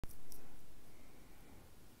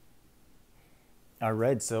All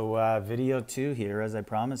right, so video 2 here, as I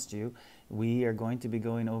promised you, we are going to be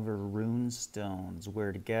going over rune stones,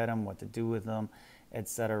 where to get them, what to do with them,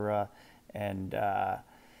 etc. And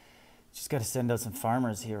just got to send out some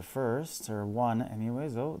farmers here first, or one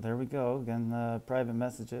anyways. Oh, there we go. Again, the private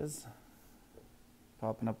messages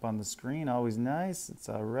popping up on the screen, always nice. It's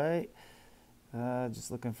all right.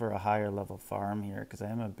 Just looking for a higher level farm here because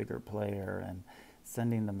I am a bigger player, and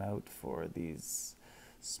sending them out for these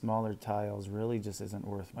smaller tiles really just isn't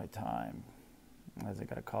worth my time, as I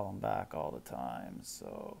gotta call them back all the time.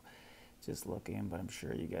 So just looking, but I'm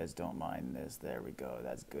sure you guys don't mind this. There we go.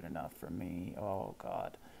 That's good enough for me. Oh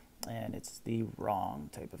God. And it's the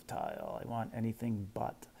wrong type of tile. I want anything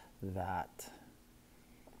but that.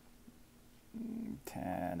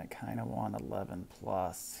 10. I kind of want 11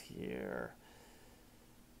 plus here.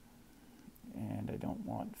 And I don't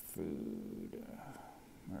want food.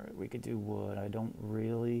 All right, we could do wood. I don't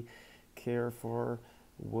really care for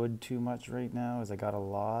wood too much right now, as I got a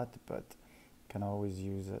lot, but can always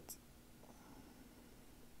use it.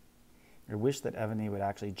 I wish that Evony would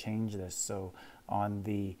actually change this, so on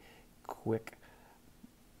the quick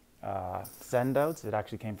send outs, it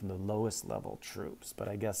actually came from the lowest level troops. But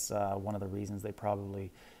I guess one of the reasons they probably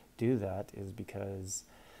do that is because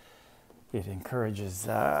it encourages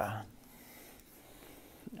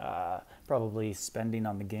probably spending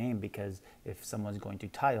on the game, because if someone's going to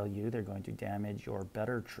tile you, they're going to damage your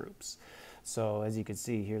better troops. So as you can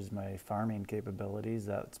see, here's my farming capabilities.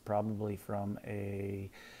 That's probably from a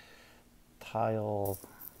tile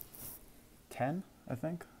 10, I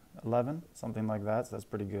think, 11, something like that. So that's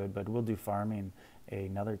pretty good, but we'll do farming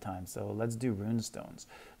another time. So let's do runestones.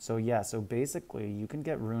 So yeah, so basically you can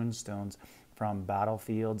get runestones from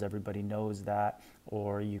battlefields, everybody knows that,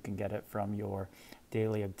 or you can get it from your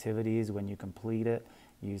daily activities when you complete it.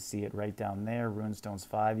 You see it right down there, runestones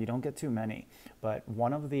 5. You don't get too many, but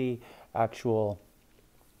one of the actual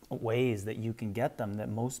ways that you can get them that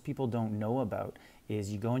most people don't know about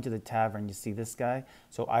is you go into the tavern, you see this guy.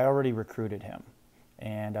 So I already recruited him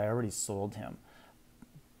and I already sold him.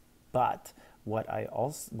 But what I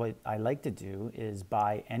like to do is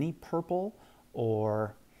buy any purple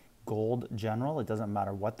or gold general. It doesn't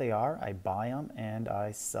matter what they are. I buy them and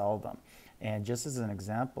I sell them. And just as an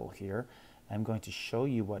example here, I'm going to show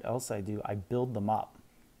you what else I do. I build them up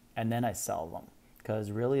and then I sell them,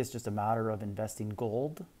 because really it's just a matter of investing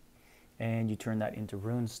gold and you turn that into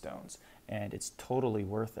rune stones, and it's totally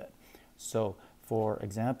worth it. So for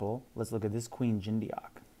example, let's look at this Queen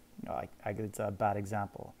Jindiok. It's a bad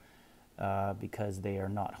example because they are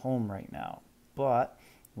not home right now. But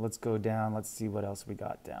let's go down. Let's see what else we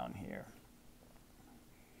got down here.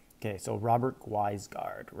 Okay, so Robert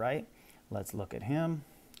Guisgard, right? Let's look at him.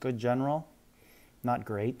 Good general. Not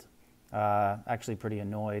great. Actually pretty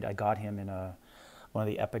annoyed. I got him in one of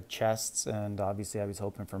the epic chests, and obviously I was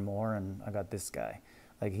hoping for more, and I got this guy.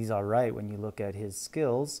 Like, he's all right when you look at his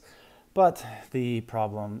skills, but the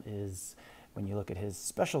problem is when you look at his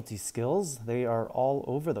specialty skills, they are all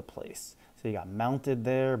over the place. So you got mounted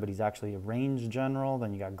there, but he's actually a ranged general.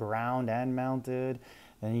 Then you got ground and mounted.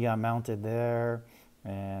 Then you got mounted there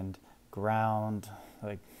and ground.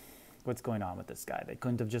 Like, what's going on with this guy? They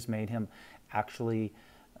couldn't have just made him actually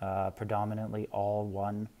predominantly all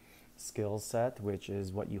one skill set, which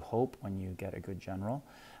is what you hope when you get a good general.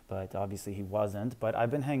 But obviously he wasn't. But I've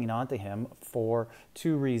been hanging on to him for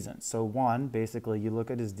 2 reasons. So one, basically you look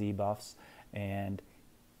at his debuffs, and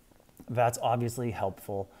that's obviously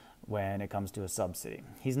helpful when it comes to a sub-city.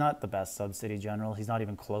 He's not the best sub-city general. He's not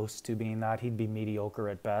even close to being that. He'd be mediocre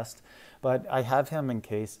at best. But I have him in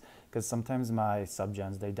case, because sometimes my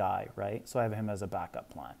sub-gens, they die, right? So I have him as a backup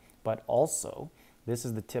plan. But also, this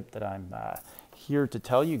is the tip that I'm here to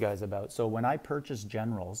tell you guys about. So when I purchase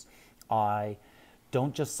generals, I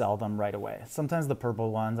don't just sell them right away. Sometimes the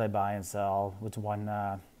purple ones I buy and sell with one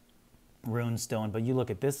rune stone, but you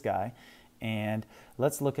look at this guy, and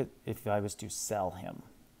let's look at if I was to sell him.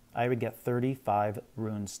 I would get 35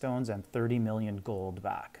 rune stones and 30 million gold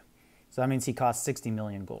back. So that means he cost 60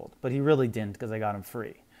 million gold, but he really didn't because I got him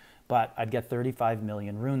free. But I'd get 35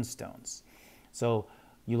 million rune stones. So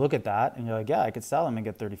you look at that and you're like, yeah, I could sell him and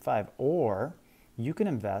get 35. Or you can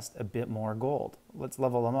invest a bit more gold. Let's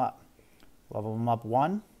level him up. Level him up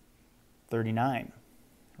 1, 39,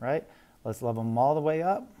 right? Let's level him all the way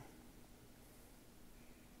up.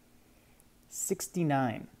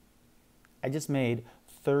 69. I just made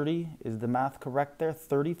 30, is the math correct there?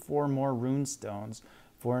 34 more rune stones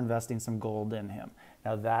for investing some gold in him.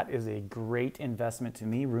 Now that is a great investment to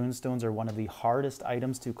me. Rune stones are one of the hardest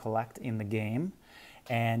items to collect in the game.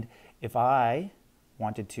 And if I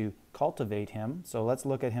wanted to cultivate him. So let's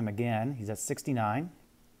look at him again. He's at 69.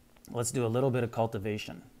 Let's do a little bit of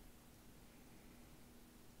cultivation.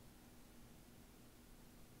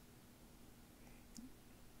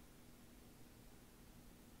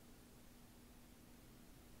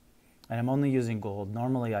 And I'm only using gold.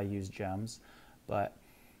 Normally I use gems, but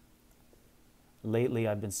lately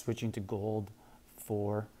I've been switching to gold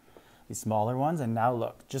for the smaller ones. And now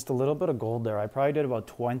look, just a little bit of gold there. I probably did about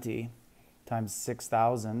 20 times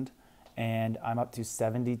 6,000, and I'm up to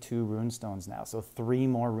 72 runestones now. So 3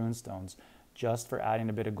 more runestones just for adding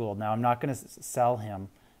a bit of gold. Now I'm not going to sell him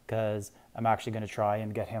because I'm actually going to try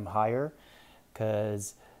and get him higher,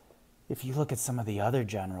 because if you look at some of the other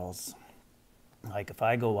generals, like if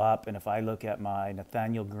I go up and if I look at my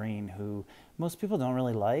Nathaniel Green, who most people don't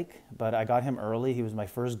really like, but I got him early. He was my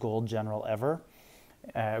first gold general ever,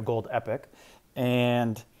 gold epic.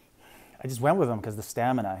 And I just went with him because the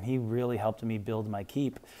stamina. And he really helped me build my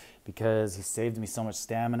keep because he saved me so much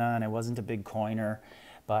stamina, and I wasn't a big coiner.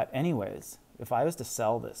 But anyways, if I was to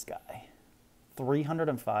sell this guy,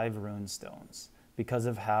 305 rune stones because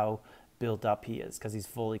of how built up he is, because he's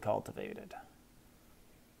fully cultivated.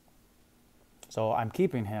 So I'm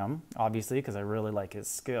keeping him, obviously, because I really like his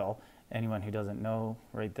skill. Anyone who doesn't know,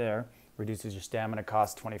 right there, reduces your stamina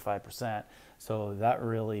cost 25%. So that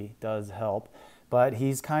really does help. But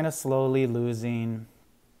he's kind of slowly losing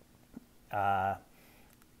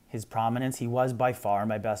his prominence. He was by far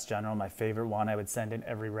my best general, my favorite one. I would send in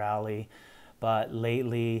every rally. But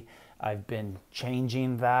lately, I've been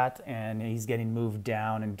changing that, and he's getting moved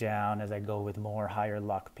down and down as I go with more higher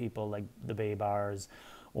luck people like the Baybars,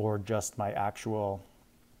 or just my actual,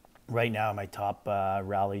 right now my top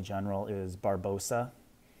rally general is Barbosa.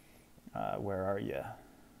 Where are you?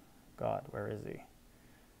 God, where is he?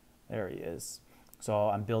 There he is. So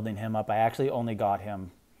I'm building him up. I actually only got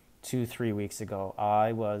him 2-3 weeks ago.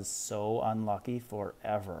 I was so unlucky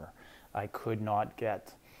forever. I could not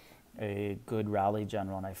get a good rally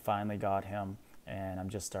general, and I finally got him, and I'm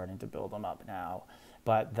just starting to build him up now.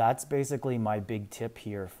 But that's basically my big tip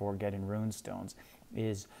here for getting runestones,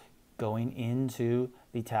 is going into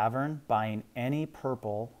the tavern, buying any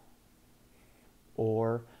purple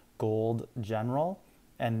or gold general,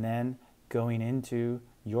 and then going into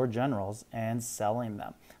your generals and selling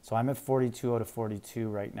them. So I'm at 42 out of 42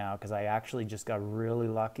 right now because I actually just got really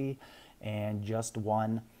lucky and just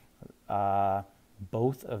won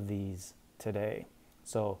both of these today.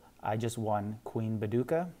 So I just won Queen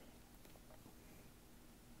Baduka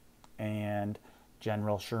and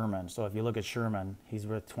General Sherman. So if you look at Sherman, he's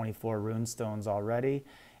worth 24 runestones already,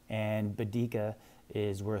 and Badika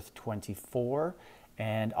is worth 24,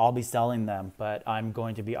 and I'll be selling them, but I'm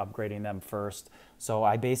going to be upgrading them first. So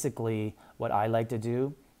I basically, what I like to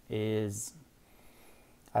do is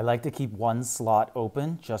I like to keep one slot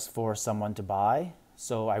open just for someone to buy.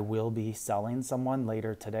 So I will be selling someone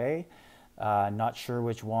later today. Not sure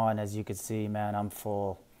which one. As you can see, man, I'm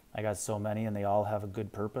full. I got so many, and they all have a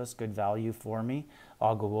good purpose, good value for me.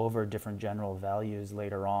 I'll go over different general values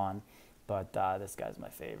later on, but this guy's my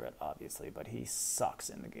favorite, obviously, but he sucks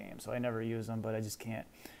in the game, so I never use him, but I just can't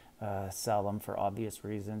sell him for obvious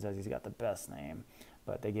reasons, as he's got the best name,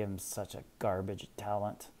 but they give him such a garbage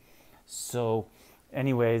talent. So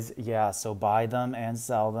anyways, yeah, so buy them and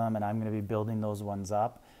sell them, and I'm going to be building those ones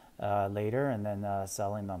up later and then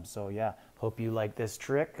selling them. So yeah, hope you like this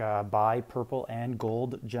trick. Buy purple and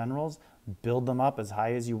gold generals, build them up as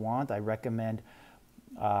high as you want. I recommend,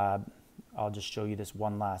 I'll just show you this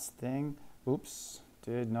one last thing. Oops,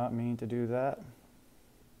 did not mean to do that.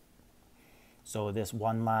 So this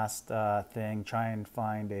one last thing, try and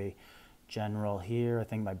find a general here. I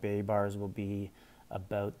think my Baybars will be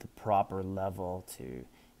about the proper level to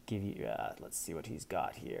give you, let's see what he's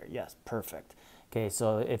got here. Yes, perfect. Okay,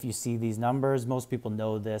 so if you see these numbers, most people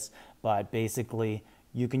know this, but basically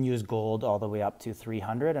you can use gold all the way up to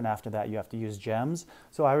 300, and after that you have to use gems.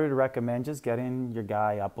 So I would recommend just getting your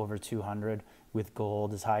guy up over 200 with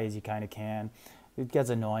gold as high as you kind of can. It gets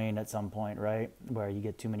annoying at some point, right, where you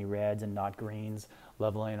get too many reds and not greens,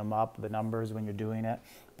 leveling them up, the numbers when you're doing it.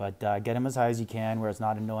 But get them as high as you can where it's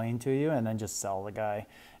not annoying to you, and then just sell the guy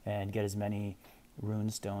and get as many rune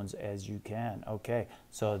stones as you can. Okay,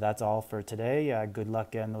 so that's all for today. Good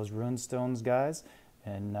luck getting those rune stones, guys,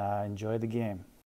 and enjoy the game.